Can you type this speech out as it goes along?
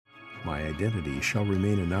My identity shall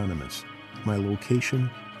remain anonymous, my location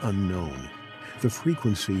unknown, the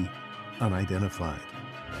frequency unidentified.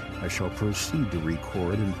 I shall proceed to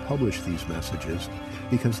record and publish these messages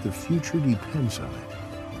because the future depends on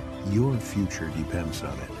it. Your future depends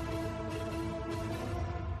on it.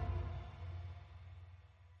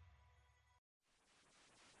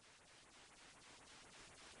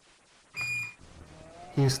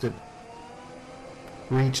 Houston.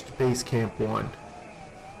 Reached Base Camp 1.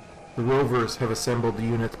 The rovers have assembled the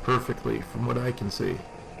units perfectly from what I can see.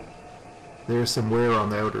 There is some wear on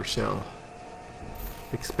the outer shell.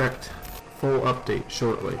 Expect full update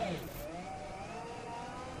shortly.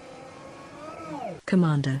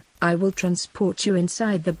 Commander, I will transport you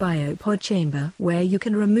inside the biopod chamber where you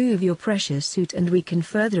can remove your pressure suit and we can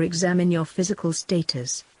further examine your physical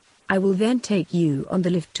status. I will then take you on the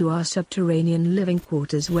lift to our subterranean living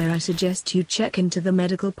quarters where I suggest you check into the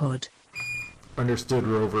medical pod. Understood,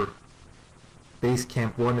 Rover. Base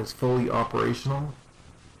Camp 1 is fully operational?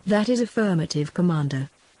 That is affirmative, Commander.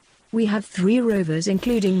 We have 3 rovers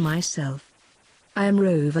including myself. I am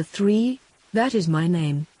Rover 3, that is my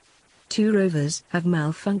name. 2 rovers have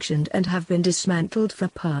malfunctioned and have been dismantled for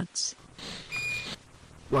parts.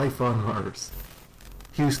 Life on Mars.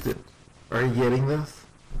 Houston, are you getting this?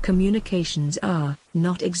 Communications are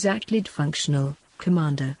not exactly functional,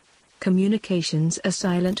 Commander. Communications are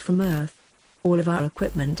silent from Earth. All of our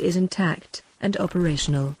equipment is intact and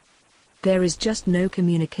operational. There is just no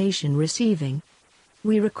communication receiving.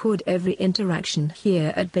 We record every interaction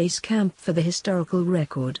here at base camp for the historical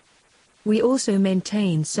record. We also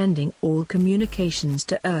maintain sending all communications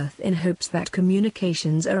to Earth in hopes that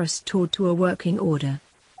communications are restored to a working order.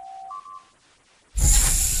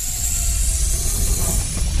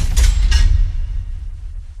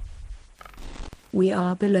 We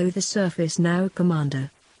are below the surface now,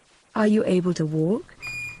 Commander. Are you able to walk?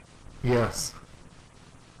 Yes.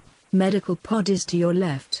 Medical pod is to your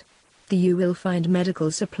left. You will find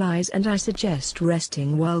medical supplies and I suggest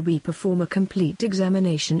resting while we perform a complete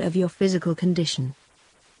examination of your physical condition.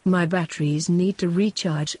 My batteries need to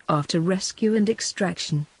recharge after rescue and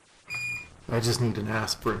extraction. I just need an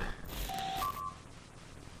aspirin.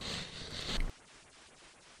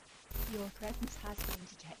 Your presence has been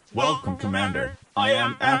detected. Welcome, Commander. I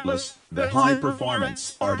am Atlas, the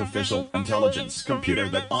high-performance artificial intelligence computer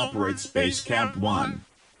that operates Base Camp 1.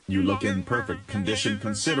 You look in perfect condition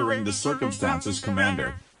considering the circumstances,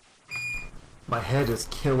 Commander. My head is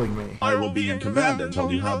killing me. I will be in command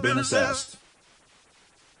until you have been assessed.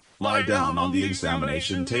 Lie down on the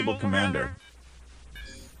examination table, Commander.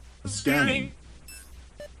 Scanning.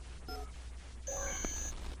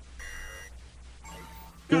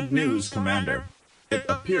 Good news, Commander. It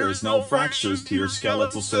appears no fractures to your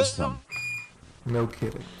skeletal system. No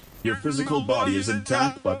kidding. Your physical body is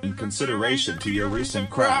intact, but in consideration to your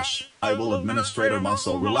recent crash, I will administer a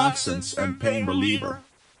muscle relaxant and pain reliever.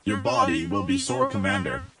 Your body will be sore,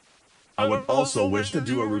 Commander. I would also wish to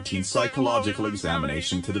do a routine psychological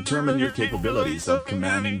examination to determine your capabilities of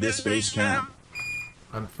commanding this base camp.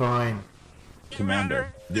 I'm fine.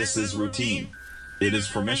 Commander, this is routine. It is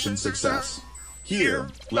for mission success. Here,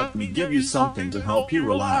 let me give you something to help you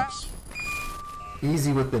relax.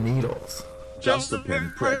 Easy with the needles. Just a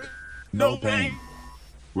pinprick. No pain.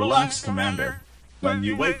 Relax, Commander. When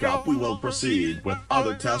you wake up, we will proceed with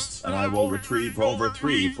other tests and I will retrieve Rover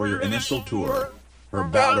 3 for your initial tour. Her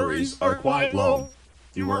batteries are quite low.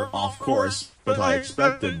 You were off course, but I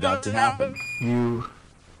expected that to happen. You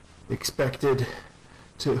expected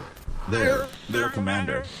to... There,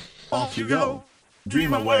 Commander. Off you go.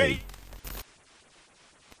 Dream away.